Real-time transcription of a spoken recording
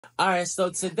Alright,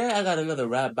 so today I got another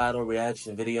rap battle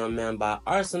reaction video, man, by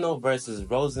Arsonal versus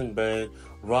Rosenberg,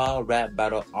 Raw Rap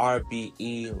Battle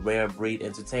RBE, Rare Breed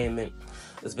Entertainment.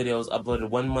 This video was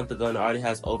uploaded 1 month ago and already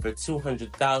has over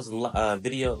 200,000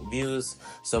 video views.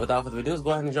 So without further ado, let's go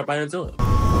ahead and jump right into it.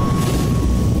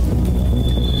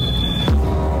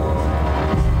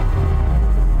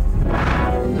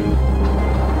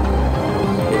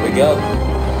 Here we go.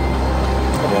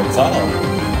 Come on, top.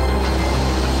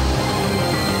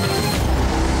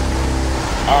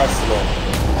 Arsonal,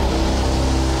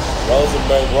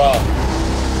 Rosenberg Raw,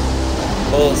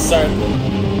 full circle.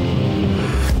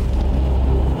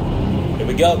 Here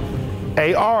we go.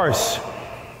 Hey, Ars,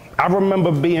 I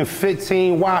remember being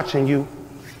 15 watching you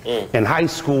in high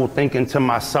school, thinking to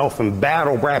myself, in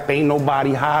battle rap, ain't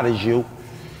nobody hot as you.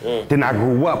 Then I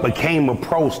grew up, became a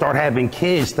pro, start having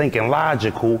kids, thinking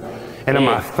logical. And in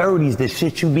my 30s, the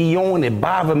shit you be on, it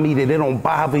bother me that it don't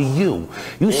bother you.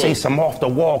 You say some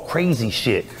off-the-wall crazy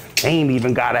shit. Ain't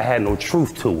even gotta have no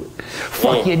truth to it.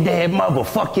 Fuck your dead mother,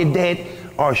 fuck your dead.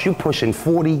 Ars, you pushing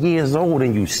 40 years old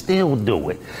and you still do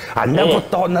it. I never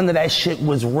thought none of that shit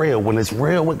was real. When it's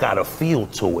real, it got a feel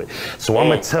to it. So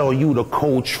I'ma tell you the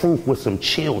cold truth with some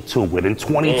chill to it. In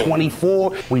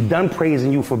 2024, we done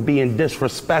praising you for being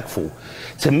disrespectful.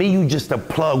 To me, you just a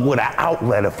plug with an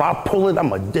outlet. If I pull it,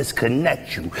 I'ma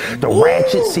disconnect you. The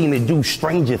ratchet seem to do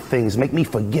stranger things, make me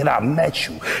forget I met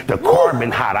you. The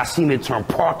carbon hot, I seen it turn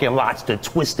parking lots to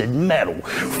twisted metal.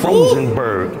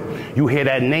 Rosenberg, you hear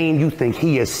that name, you think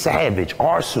he is savage.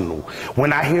 Arsonal,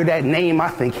 when I hear that name, I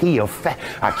think he a fat.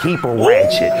 I keep a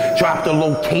ratchet. Drop the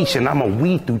location, I'ma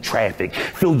weed through traffic.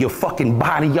 Fill your fucking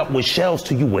body up with shells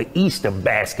till you an Easter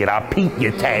basket. I peep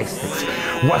your tactics.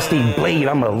 Rusty blade,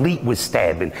 I'm elite with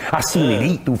stabbing. I seen it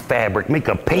eat through fabric. Make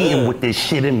a painting with this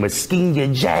shit in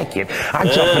Muskegee jacket. I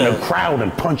jump in the crowd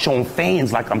and punch on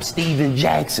fans like I'm Steven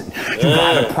Jackson. You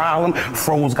got a problem?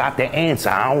 Froze got the answer.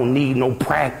 I don't need no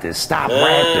practice. Stop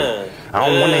rapping. I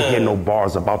don't want to hear no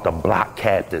bars about the block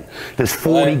captain. This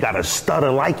 40 got a stutter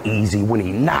like Easy when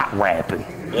he not rapping.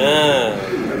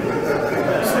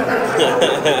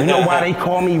 You know why they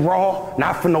call me Raw?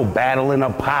 Not for no battling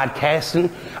or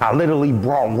podcasting. I literally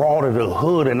brought Raw to the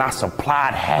hood and I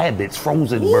supplied habits.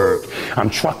 Rosenberg, I'm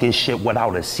trucking shit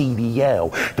without a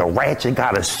CDL. The ratchet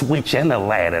got a switch and a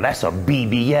ladder. That's a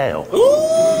BBL.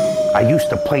 I used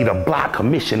to play the block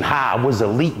commission high. I was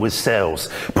elite with sales.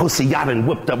 Pussy, I done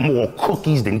whipped up more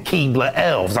cookies than Keebler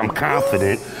elves. I'm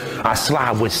confident. I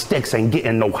slide with sticks, ain't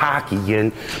getting no hockey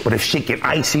in. But if shit get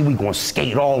icy, we gon'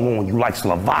 skate all on you like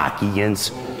Slovakians.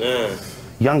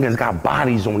 Youngins got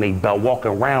bodies on they belt,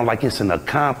 walking around like it's an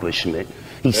accomplishment.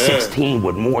 He's 16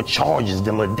 with more charges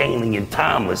than LaDainian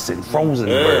Tomlinson.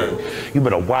 Rosenberg, you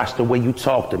better watch the way you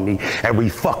talk to me. Every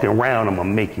fucking round, I'ma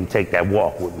make you take that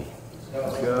walk with me.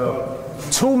 Let's go.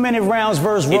 2-minute rounds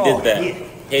versus Raw. He did that.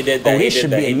 He did that. Oh, this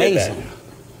should be amazing.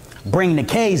 Bring the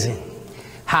K's in.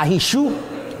 How he shoot,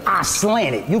 I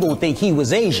slant it. You gonna think he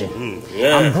was Asian.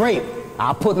 I'm great.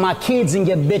 I'll put my kids in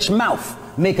your bitch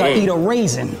mouth. Make her eat a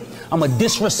raisin. I'm a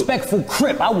disrespectful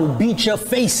crip. I will beat your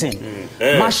face in.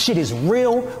 My shit is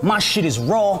real, my shit is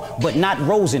raw, but not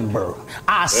Rosenberg.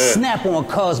 I snap on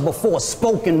cuz before a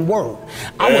spoken word.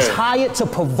 I was hired to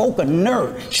provoke a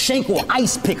nerd. Shank or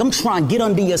ice pick, I'm trying to get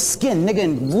under your skin, nigga,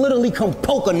 and literally come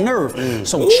poke a nerve.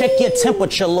 So check your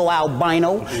temperature, little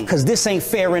albino, cause this ain't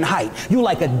fair in height. You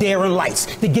like a daring lights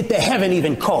to get to heaven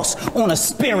even cost on a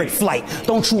spirit flight.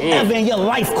 Don't you ever in your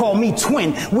life call me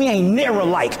twin. We ain't near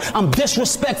alike. I'm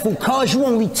disrespectful cause you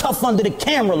only tough under the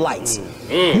camera lights.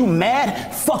 You mad?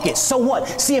 Fuck it. So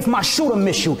what? See if my shooter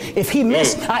miss you. If he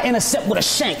miss, I intercept with a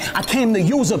shank. I came to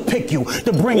use or pick you.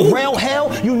 To bring rail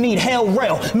hell, you need hell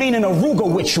rail, meaning a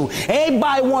Ruger with you.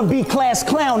 Everybody want to be class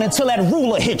clown until that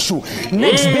ruler hit you.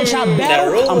 Next bitch I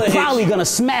battle, I'm probably gonna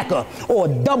smack her. Or a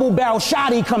double barrel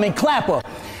shotty come and clap her.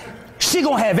 She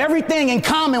gonna have everything in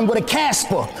common with a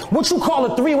Casper. What you call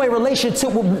a three-way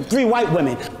relationship with 3 white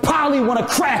women? Probably want a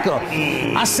cracker.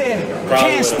 I said,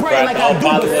 can't spray like I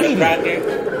do graffiti.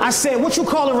 I said, what you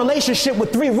call a relationship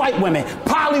with 3 white women?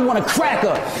 Probably want a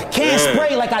cracker. Can't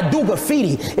spray like I do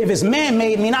graffiti. If it's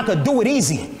man-made, mean I could do it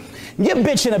easy. Your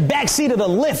bitch in the backseat of the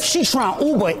lift, she trying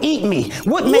Uber eat me.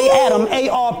 What made Adam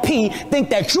ARP think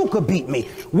that you could beat me?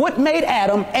 What made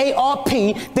Adam ARP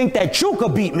think that you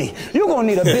could beat me? You gonna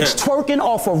need a bitch twerking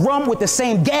off a rum with the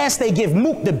same gas they give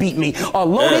Mook to beat me. A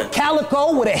loaded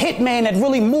calico with a hitman that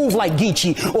really move like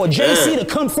Geechee. Or JC to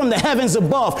come from the heavens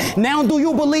above. Now do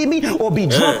you believe me? Or be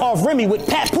drunk off Remy with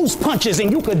papoose punches and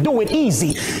you could do it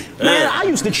easy. Man, I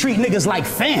used to treat niggas like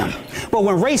fam. But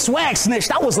when Ray Swag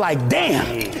snitched, I was like,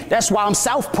 damn. That's That's why I'm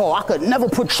southpaw. I could never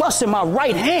put trust in my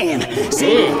right hand.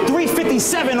 See,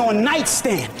 357 on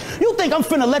nightstand. You think I'm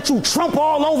finna let you trump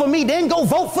all over me, then go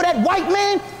vote for that white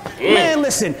man? Man,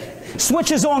 listen.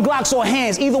 Switches on Glocks or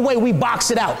hands, either way we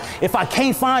box it out. If I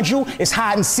can't find you, it's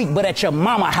hide and seek, but at your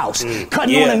mama house.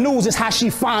 Cutting on the news is how she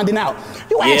finding out.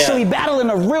 You actually battling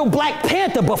a real Black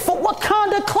Panther, but for what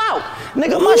kind of clout?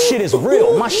 Nigga, my shit is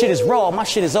real, my shit is raw, my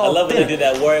shit is all I love when they do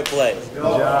that wordplay.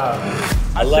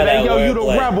 I said, hey, yo, you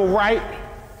the rebel, right?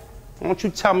 Why don't you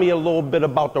tell me a little bit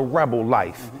about the rebel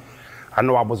life? I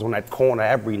know I was on that corner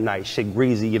every night, shit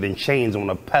greasier than chains on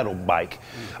a pedal bike.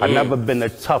 I never been the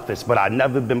toughest, but I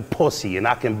never been pussy, and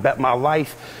I can bet my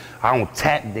life I don't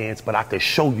tap dance, but I could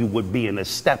show you what being a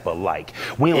stepper like.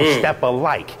 We don't step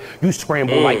alike. You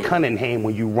scramble like Cunningham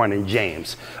when you running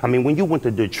jams. I mean, when you went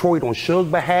to Detroit on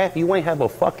Suge's behalf, you ain't have a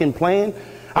fucking plan.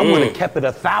 I would have kept it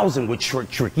 1,000 with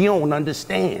Trick. You don't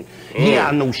understand. Yeah,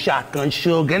 I know Shotgun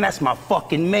Suge, and that's my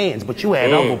fucking mans, but you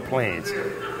had other plans.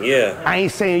 Yeah. I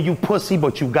ain't saying you pussy,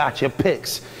 but you got your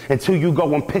picks. Until you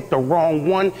go and pick the wrong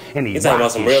one, and he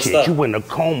rock your shit. Stuff. You in a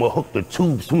coma, hooked the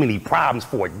tubes, too many problems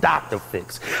for a doctor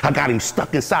fix. I got him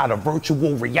stuck inside a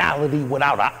virtual reality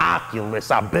without an Oculus.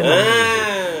 I've been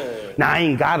a Now I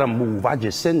ain't gotta move, I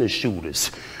just send the shooters.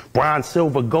 Bronze,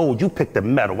 silver, gold, you pick the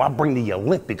medal, I bring the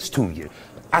Olympics to you.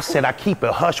 I said I keep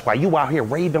it hush while you out here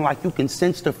raving like you can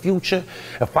sense the future.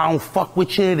 If I don't fuck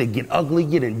with you, it'll get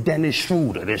uglier than Dennis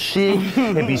Schroeder. The shit,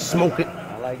 it be smoking.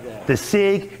 Like that. The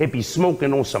cig, it be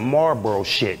smoking on some Marlboro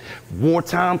shit.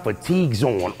 Wartime fatigues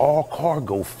on, all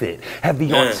cargo fit.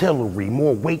 Heavy artillery,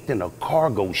 more weight than a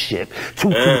cargo ship.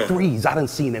 223s, I done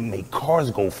seen it make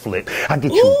cars go flip. I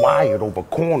get you wired over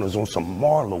corners on some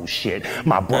Marlowe shit.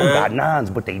 My bro got nines,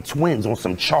 but they twins on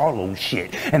some Charlo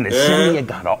shit. And the Semi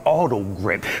got an auto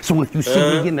grip. So if you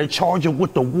see me in the Charger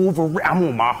with the Wolverine, I'm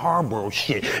on my Harborough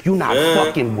shit. You not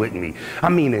fucking with me. I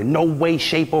mean, in no way,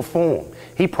 shape, or form.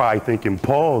 He probably thinking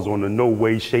pause on the no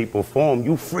way, shape, or form.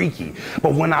 You freaky.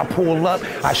 But when I pull up,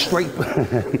 I straight...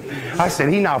 I said,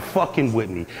 he not fucking with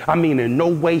me. I mean, in no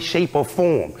way, shape, or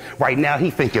form. Right now, he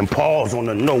thinking pause on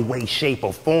the no way, shape,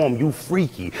 or form. You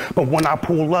freaky. But when I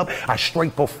pull up, I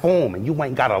straight perform. And you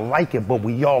ain't gotta like it, but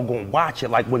we all gonna watch it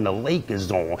like when the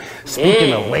Lakers on.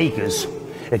 Speaking of Lakers...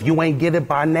 If you ain't get it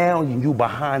by now, you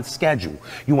behind schedule.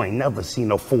 You ain't never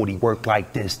seen a 40 work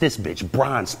like this. This bitch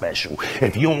bronze special.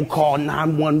 If you don't call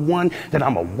 911, then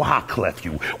I'ma Wyclef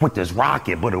you with this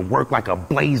rocket, but it work like a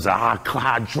blazer. I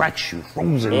Drex you,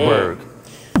 Rosenberg.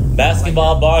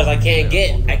 Basketball bars, I can't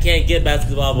get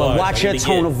basketball bars. But watch your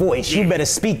tone of voice. You better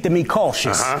speak to me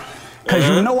cautious. Cause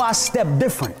you know I step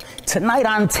different. Tonight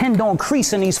I intend on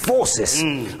creasing these forces.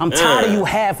 I'm tired of you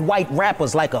half-white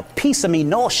rappers like a piece of me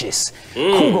nauseous.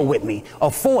 Cougar with me, a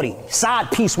 40,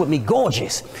 side piece with me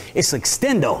gorgeous. It's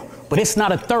extendo, but it's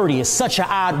not a 30, it's such an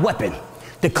odd weapon.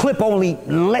 The clip only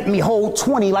let me hold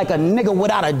 20 like a nigga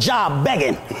without a job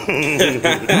begging.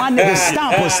 My nigga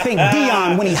stompers think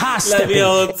Dion when he high-stepping. Let me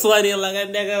hold 20 like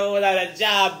a nigga without a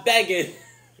job begging.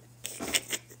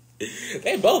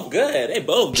 They both good. They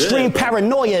both good. Extreme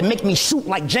paranoia make me shoot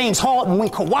like James Harden when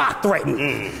Kawhi threatened.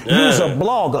 You's a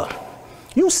blogger.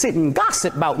 You sit and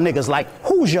gossip about niggas like,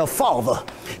 who's your father?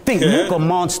 Think Luka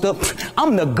monster,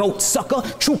 I'm the goat sucker,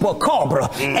 Chupacabra.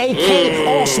 AK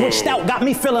all switched out, got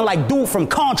me feeling like dude from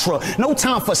Contra. No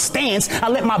time for stands, I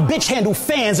let my bitch handle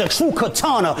fans, a true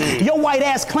katana. Your white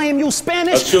ass claim you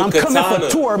Spanish? I'm coming for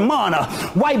tu hermana.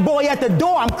 White boy at the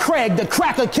door, I'm Craig, the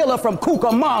cracker killer from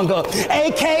Cucamonga.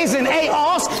 AKs and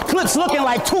ARs, clips looking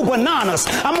like two bananas.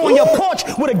 I'm on your porch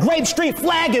with a Grape Street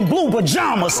flag and blue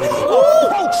pajamas.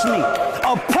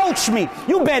 Approach me.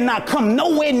 You better not come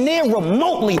nowhere near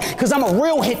remotely, cause I'm a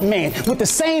real hit man with the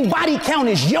same body count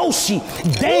as Yoshi.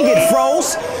 Dang it,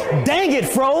 froze. Dang it,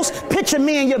 froze. Picture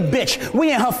me and your bitch.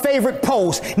 We in her favorite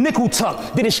pose. Nickel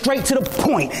tuck. Did it straight to the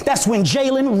point. That's when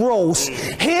Jalen rose.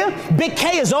 Here, Big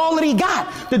K is all that he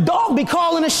got. The dog be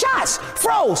calling the shots.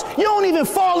 Froze. You don't even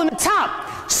fall in the top.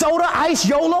 Soda, ice,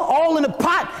 Yola, all in the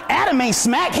pot. Adam ain't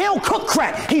smack. He don't cook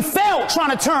crack. He failed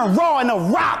trying to turn raw into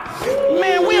rock.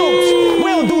 Man, we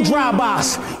don't do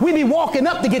drive-bys. We be walking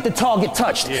up to get the target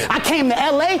touched. I came to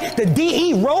LA, the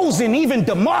DE rose and even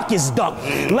DeMarcus ducked.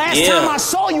 Last time I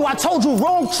saw you, I told you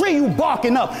wrong tree, you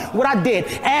barking up. What I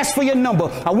did, asked for your number.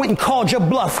 I went and called your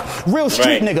bluff. Real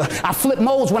street nigga. I flipped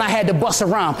modes when I had to bust a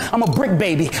rhyme. I'm a brick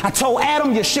baby. I told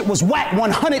Adam your shit was whack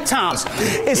 100 times.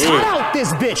 It's hot out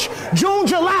this bitch. June,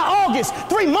 July, August,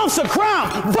 3 months of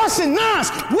crime. Busting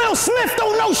nines. Will Smith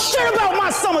don't know shit about my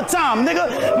summertime,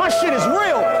 nigga. My shit is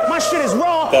real. My shit is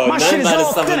raw. So my shit is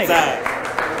authentic.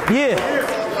 Yeah.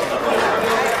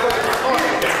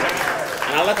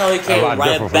 And I I like how he came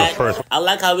right back. I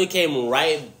like how he came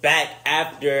right back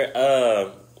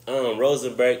after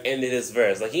Rosenberg ended his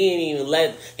verse. Like he ain't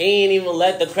even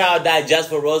let the crowd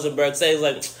digest what Rosenberg says. He's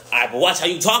like, all right, but watch how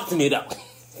you talk to me though.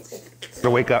 To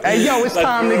wake up. Hey yo, it's like,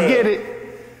 time to get it.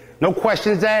 No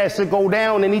questions asked. To go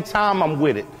down anytime I'm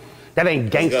with it. That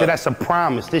ain't gangster, that's a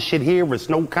promise. This shit here is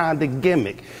no kind of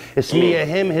gimmick. It's me or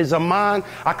him, his or mine.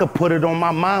 I could put it on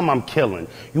my mom, I'm killing.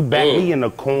 You back me in the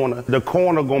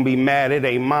corner gonna be mad, it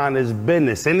ain't mine, it's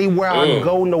business. Anywhere I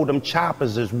go, know them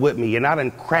choppers is with me. And I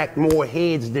done cracked more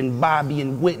heads than Bobby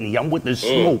and Whitney. I'm with the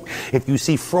smoke. If you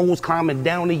see froze climbing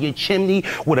down to your chimney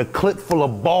with a clip full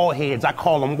of ball heads, I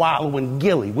call them Wallow and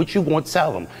Gilly. What you gonna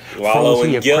tell them? Wallow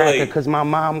and Gilly. Cracker cause my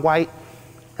mom white?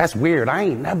 That's weird. I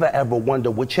ain't never ever wonder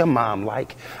what your mom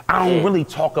like. I don't really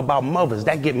talk about mothers.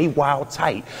 That get me wild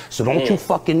tight. So don't you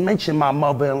fucking mention my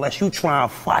mother unless you try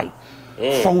and fight.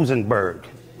 Rosenberg.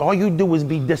 All you do is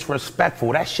be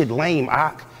disrespectful. That shit lame,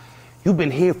 Ock. You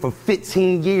been here for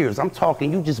 15 years. I'm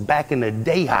talking you just back in the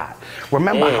day hot.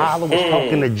 Remember Holla was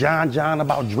talking to John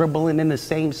about dribbling in the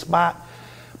same spot?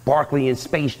 Barkley and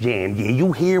Space Jam. Yeah,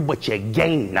 you here, but your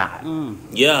game not.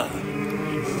 Yeah.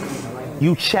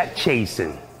 You check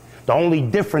chasing. The only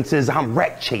difference is I'm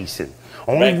wreck chasing.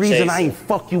 Only reason I ain't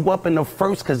fuck you up in the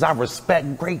first cause I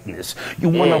respect greatness. You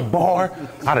want a bar?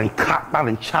 I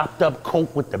done chopped up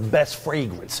coke with the best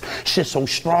fragrance. Shit so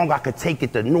strong I could take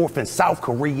it to North and South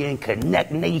Korea and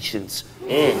connect nations.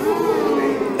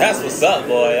 That's what's up,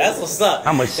 boy. That's what's up.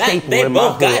 I'm a staple in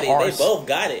my hood. They both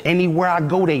got it. Anywhere I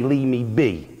go, they leave me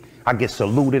be. I get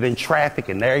saluted in traffic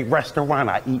and every restaurant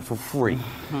I eat for free.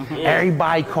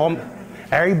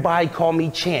 Everybody call me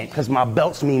Chant, cause my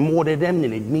belts mean more to them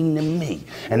than it mean to me.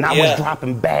 And I was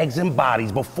dropping bags and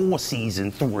bodies before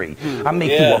season 3. I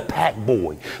make you a pack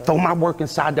boy. Throw my work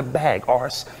inside the bag,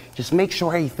 Ars. Just make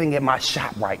sure everything at my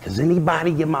shop right, cause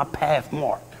anybody in my path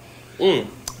marked.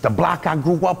 The block I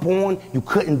grew up on, you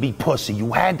couldn't be pussy.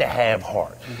 You had to have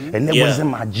heart. And it was in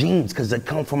my genes, cause it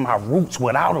come from my roots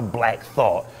without a black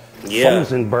thought.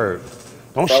 Rosenberg.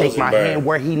 Don't shake my hand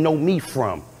where he know me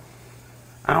from.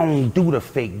 I don't do the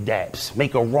fake daps.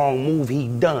 Make a wrong move, he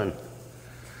done.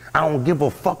 I don't give a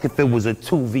fuck if it was a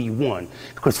 2v1.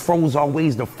 Cause Fro's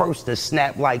always the first to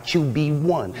snap like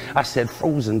QB1. I said,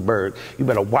 Rosenberg, you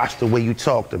better watch the way you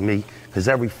talk to me. Cause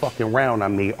every fucking round I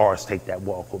made Ars take that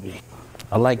walk with me.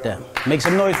 I like that. Make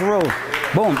some noise for Rose.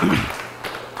 Boom.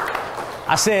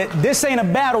 I said, this ain't a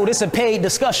battle, this a paid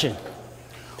discussion.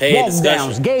 Walk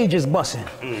downs, gauges busting.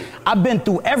 I've been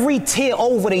through every tier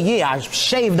over the year. I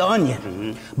shaved the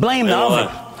onion. Blame the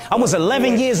oven. I was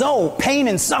 11 years old, pain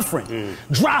and suffering.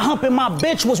 Dry humping my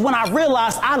bitch was when I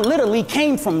realized I literally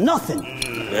came from nothing.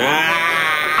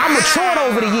 I matured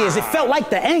over the years. It felt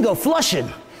like the anger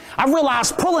flushing. I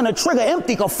realized pulling the trigger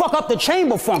empty could fuck up the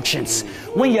chamber functions.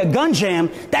 When your gun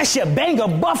jam, that's your banger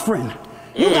buffering.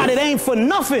 You got it aimed for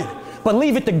nothing, but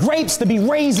leave it to grapes to be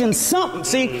raising something.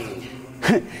 See?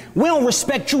 We don't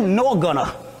respect you nor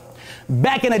gonna.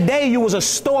 Back in the day, you was a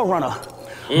store runner.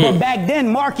 But back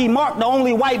then, Marky Mark, the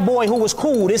only white boy who was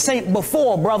cool. This ain't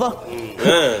before, brother.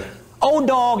 Old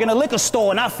dog in a liquor store,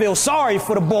 and I feel sorry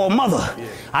for the boy mother.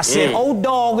 I said, old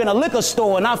dog in a liquor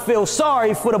store, and I feel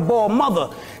sorry for the boy mother.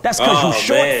 That's because you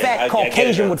short, fat,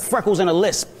 Caucasian with freckles and a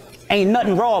lisp. Ain't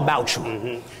nothing raw about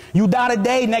you. You die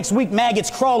today, next week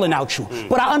maggots crawling out you.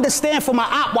 But I understand for my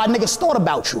op why niggas thought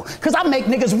about you. Cause I make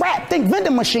niggas rap, think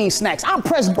vending machine snacks. I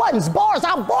press buttons, bars,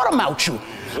 I bought them out you.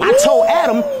 I told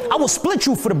Adam, I will split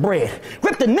you for the bread.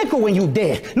 Rip the nickel when you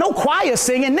dead. No choir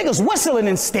singing, niggas whistling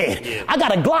instead. I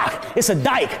got a Glock, it's a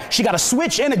dyke. She got a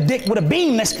switch and a dick with a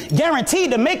beam that's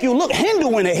guaranteed to make you look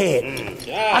Hindu in the head.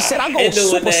 I said, I go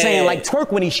Super Saiyan like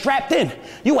Twerk when he's strapped in.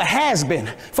 You a has-been.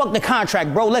 Fuck the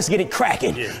contract, bro, let's get it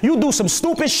cracking. You do some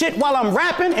stupid shit while I'm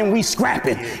rapping and we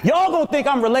scrapping. Y'all gonna think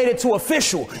I'm related to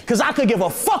official, cause I could give a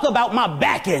fuck about my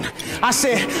back end. I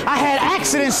said, I had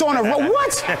accidents on the road.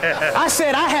 What? I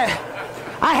said, I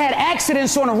had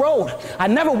accidents on the road. I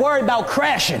never worried about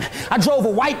crashing. I drove a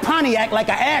white Pontiac like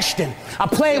a Ashton. I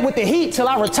played with the heat till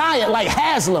I retired like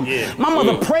Haslam. My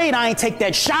mother prayed I ain't take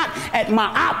that shot at my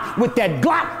op with that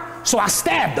Glock, so I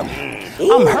stabbed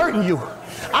him. I'm hurting you.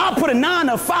 I'll put a 9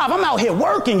 to 5. I'm out here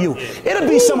working you. It'll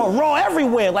be some raw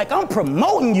everywhere, like I'm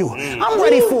promoting you. I'm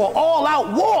ready for an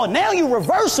all-out war. Now you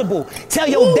reversible. Tell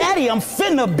your daddy I'm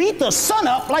finna beat the sun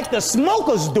up like the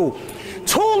smokers do.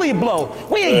 Toolie blow.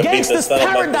 We in gangsters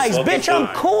paradise, bitch. I'm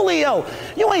coolio.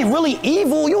 You ain't really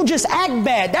evil. You just act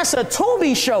bad. That's a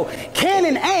Tubi show.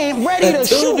 Cannon ain't ready to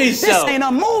shoot. This ain't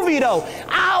a movie though.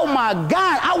 Oh my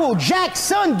God. I will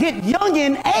Jackson get young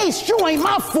and ace. You ain't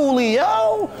my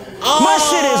foolio. My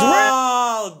shit is real.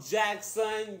 Oh,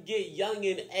 Jackson, get young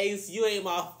and ace. You ain't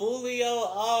my foolio.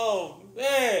 Oh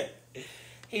man,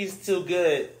 he's too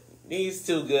good. He's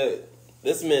too good.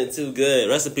 This man too good.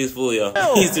 Rest in peace, Foolio.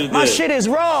 He's too good. My shit is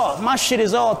raw. My shit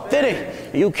is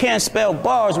authentic. You can't spell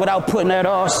bars without putting that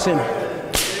arse in it.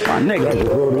 My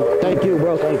nigga. Thank you,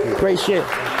 bro. Thank you. Great shit.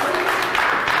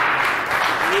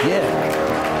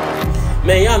 Yeah.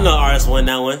 Man, y'all know Ars won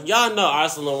that one. Y'all know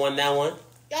Arsonal won that one.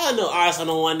 Y'all know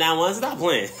Arsonal won that one. Stop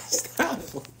playing. Stop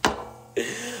playing.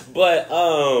 But,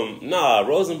 nah,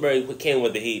 Rosenberg came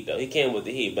with the heat, though. He came with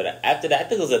the heat. But after that, I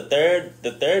think it was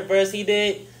the third verse he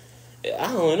did.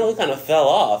 I don't know, he kind of fell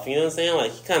off, you know what I'm saying?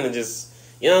 Like, he kind of just,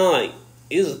 you know, like,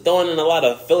 he was throwing in a lot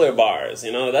of filler bars,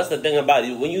 you know? That's the thing about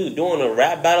it. When you're doing a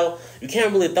rap battle, you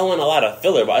can't really throw in a lot of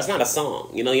filler bars. It's not a song,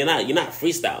 you know? You're not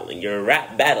freestyling. You're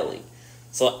rap battling.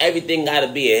 So everything got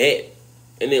to be a hit.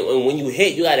 And then when you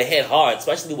hit, you got to hit hard,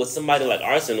 especially with somebody like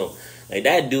Arsonal. Like,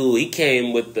 that dude, he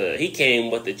came with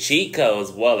the cheat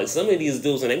codes. Well, like, some of these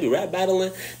dudes, when they be rap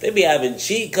battling, they be having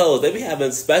cheat codes. They be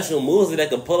having special moves that they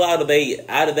can pull out of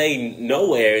they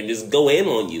nowhere and just go in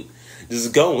on you.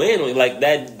 Just go in on you. Like,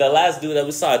 the last dude that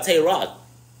we saw, Tay Rock,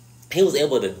 he was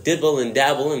able to dibble and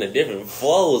dabble into different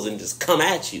flows and just come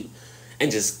at you. And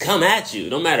just come at you.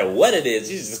 No matter what it is,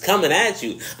 he's just coming at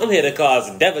you. I'm here to cause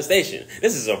devastation.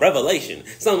 This is a revelation.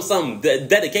 Some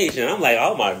dedication. I'm like,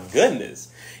 oh my goodness.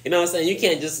 You know what I'm saying? You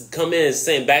can't just come in and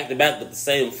sing back to back with the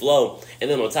same flow, and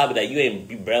then on top of that,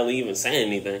 you barely even saying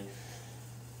anything.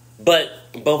 But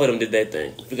both of them did their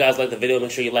thing. If you guys like the video, make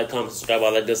sure you like, comment, subscribe,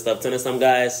 all that good stuff. Turn to some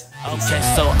guys.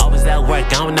 Okay, so always at work,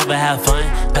 I don't never have fun.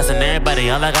 Passing everybody,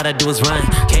 all I gotta do is run.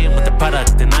 Came with the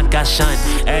product, then I got shunned.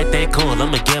 Everything cool,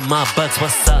 I'ma get my bucks.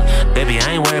 What's up? Baby,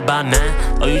 I ain't worried about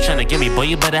none. Oh, you tryna get me, boy,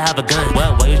 you better have a gun.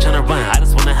 What, why you tryna run? I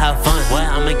just wanna have fun. What,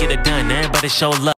 I'ma get it done. Everybody show love.